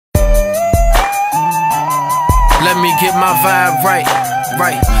me get my vibe right.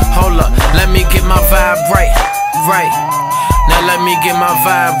 Hold up, let me get my vibe right. Now let me get my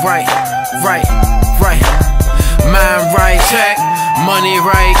vibe right. Mind right, check. Money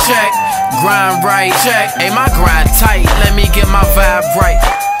right, check. Grind right, check. Hey, my grind tight. Let me get my vibe right.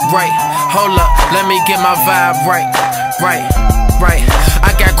 Hold up, let me get my vibe right.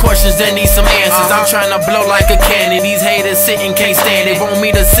 I got questions that need some answers. I'm trying to blow like a cannon. These haters sitting can't stand it. Want me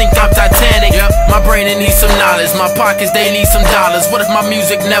to sink, I'm Titanic. My brain it needs some knowledge. My pockets they need some dollars. What if my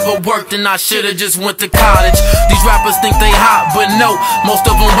music never worked and I should've just went to college? These rappers think they hot, but no, most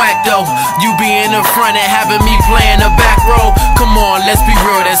of them whack though. You be in the front and having me playing the back row. Come on, let's be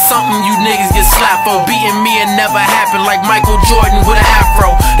real. That's something you niggas get slapped for. Beating me and never happened like Michael Jordan with an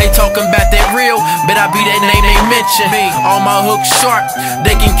afro. They talking about that real, but I be that name they mention. All my hooks sharp,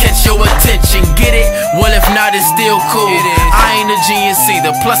 they can catch your attention. Get it? Well, if not, it's still cool. I ain't a genius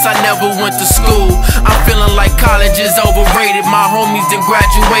either, plus I never went to school. I'm feeling like college is overrated. My homies done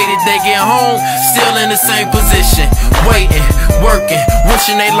graduated, they get home, still in the same position. Waiting, working,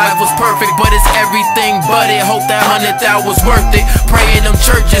 wishing their life was perfect, but it's everything but it. Hope that 100,000 was worth it. Pray in them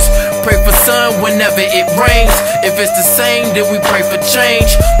churches, pray for sun whenever it rains. If it's the same, then we pray for change.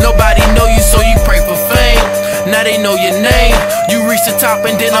 Nobody know you, so you pray for fame. Now they know your name. You reach the top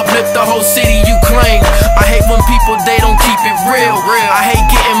and then uplift the whole city you claim. I hate when people, they don't keep it real. I hate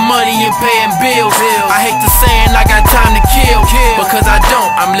getting money and paying bills. I hate the saying I got time to kill, because I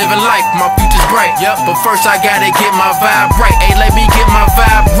don't, I'm living life, my future's bright. But first I gotta get my vibe right. Hey, let me get my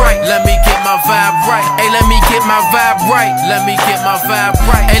vibe right. Let me get my vibe right. Hey, let me get my vibe right. Let me get my vibe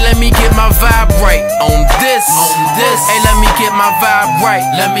right. Hey, let me get my vibe right. On this. Hey, let me get my vibe right.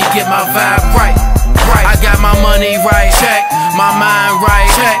 Let me get my vibe right. I got my money right, check. My mind right,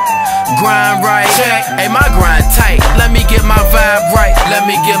 check. Grind right, check. Hey, my grind tight. Let me get my vibe right. Let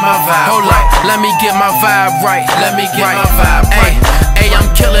me get my vibe. Hold up, let me get my vibe right. Let me get my vibe right. Hey, I'm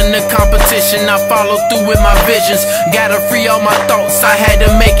killing the competition. I follow through with my visions. Gotta free all my thoughts. I had to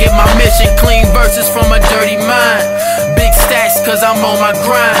make it my mission. Clean verses from a dirty mind. Big stacks, cause I'm on my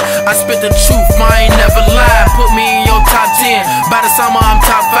grind. I spit the truth, I ain't never lied. Put me in your top 10. By the summer, I'm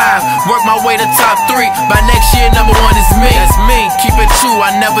top 5. Work my way to top 3. By next year, #1 is me. That's me. Keep it true,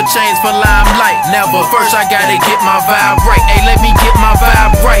 I never change for limelight. Never. First, I gotta get my vibe right. Hey, let me get my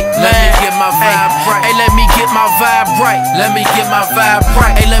vibe right. Let me get my vibe right. Hey, let me get my vibe right. Let me get my vibe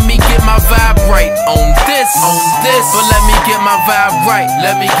right. Hey, let me get my vibe right. On this. But let me get my vibe right.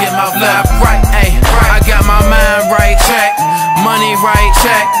 Let me get my vibe right. Hey, I got my mind right. Check. Money right.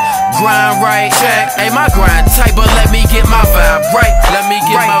 Check. Grind right. Check. Hey, my grind tight, but let me get my vibe right. Let me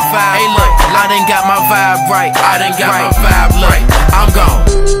get my vibe. Hey, look, I done got my vibe right. I done got my vibe right. I'm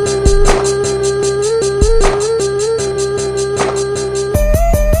gone.